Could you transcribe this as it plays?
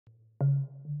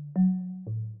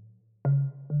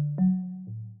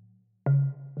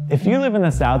If you live in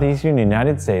the southeastern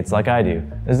United States like I do,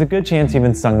 there's a good chance you've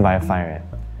been stung by a fire ant.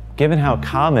 Given how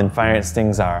common fire ant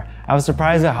stings are, I was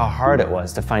surprised at how hard it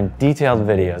was to find detailed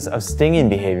videos of stinging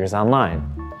behaviors online.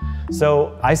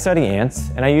 So I study ants,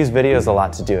 and I use videos a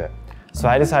lot to do it. So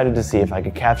I decided to see if I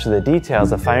could capture the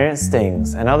details of fire ant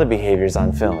stings and other behaviors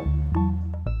on film.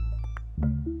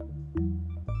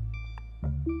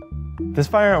 This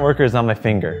fire ant worker is on my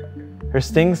finger. Her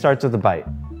sting starts with a bite.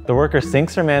 The worker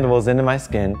sinks her mandibles into my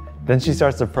skin, then she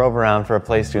starts to probe around for a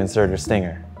place to insert her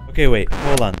stinger. Okay, wait,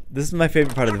 hold on. This is my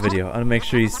favorite part of the video. I want to make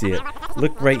sure you see it.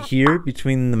 Look right here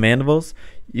between the mandibles.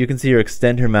 You can see her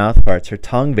extend her mouth parts, her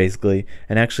tongue basically,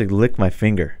 and actually lick my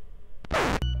finger.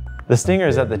 The stinger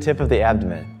is at the tip of the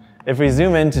abdomen. If we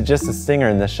zoom in to just the stinger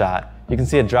in this shot, you can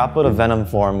see a droplet of venom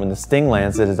form when the sting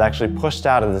lancet is actually pushed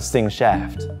out of the sting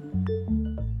shaft.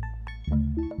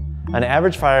 An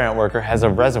average fire ant worker has a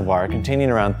reservoir containing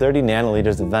around 30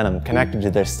 nanoliters of venom connected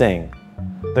to their sting.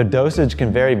 Their dosage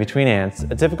can vary between ants.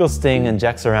 A typical sting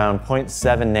injects around 0.7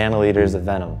 nanoliters of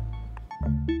venom.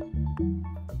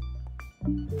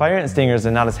 Fire ant stingers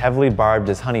are not as heavily barbed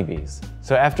as honeybees,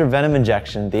 so after venom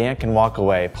injection, the ant can walk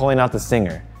away, pulling out the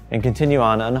stinger, and continue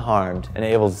on unharmed and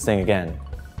able to sting again.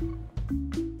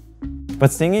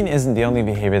 But stinging isn't the only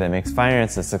behavior that makes fire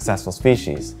ants a successful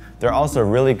species. They're also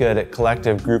really good at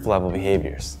collective group-level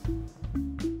behaviors.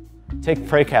 Take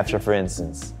prey capture for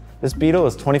instance. This beetle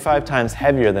is 25 times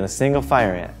heavier than a single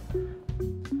fire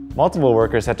ant. Multiple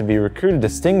workers have to be recruited to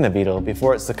sting the beetle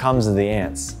before it succumbs to the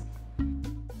ants.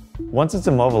 Once it's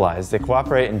immobilized, they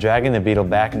cooperate in dragging the beetle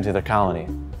back into their colony.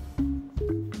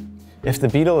 If the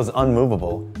beetle is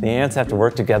unmovable, the ants have to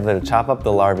work together to chop up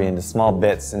the larvae into small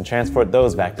bits and transport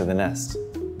those back to the nest.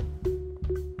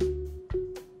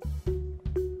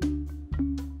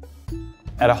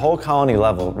 At a whole colony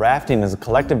level, rafting is a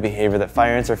collective behavior that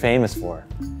fire ants are famous for.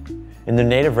 In their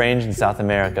native range in South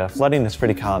America, flooding is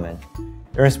pretty common.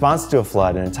 In response to a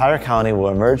flood, an entire colony will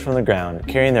emerge from the ground,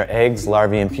 carrying their eggs,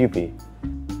 larvae, and pupae.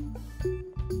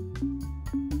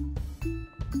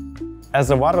 As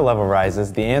the water level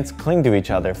rises, the ants cling to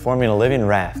each other, forming a living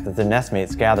raft that their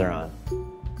nestmates gather on.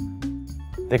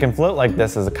 They can float like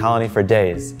this as a colony for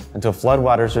days, until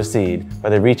floodwaters recede or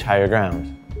they reach higher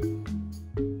ground.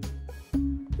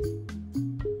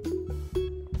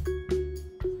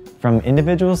 From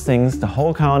individual stings to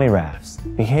whole colony rafts,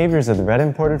 behaviors of the red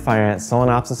imported fire ant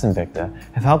Solenopsis invicta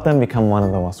have helped them become one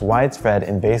of the most widespread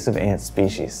invasive ant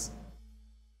species.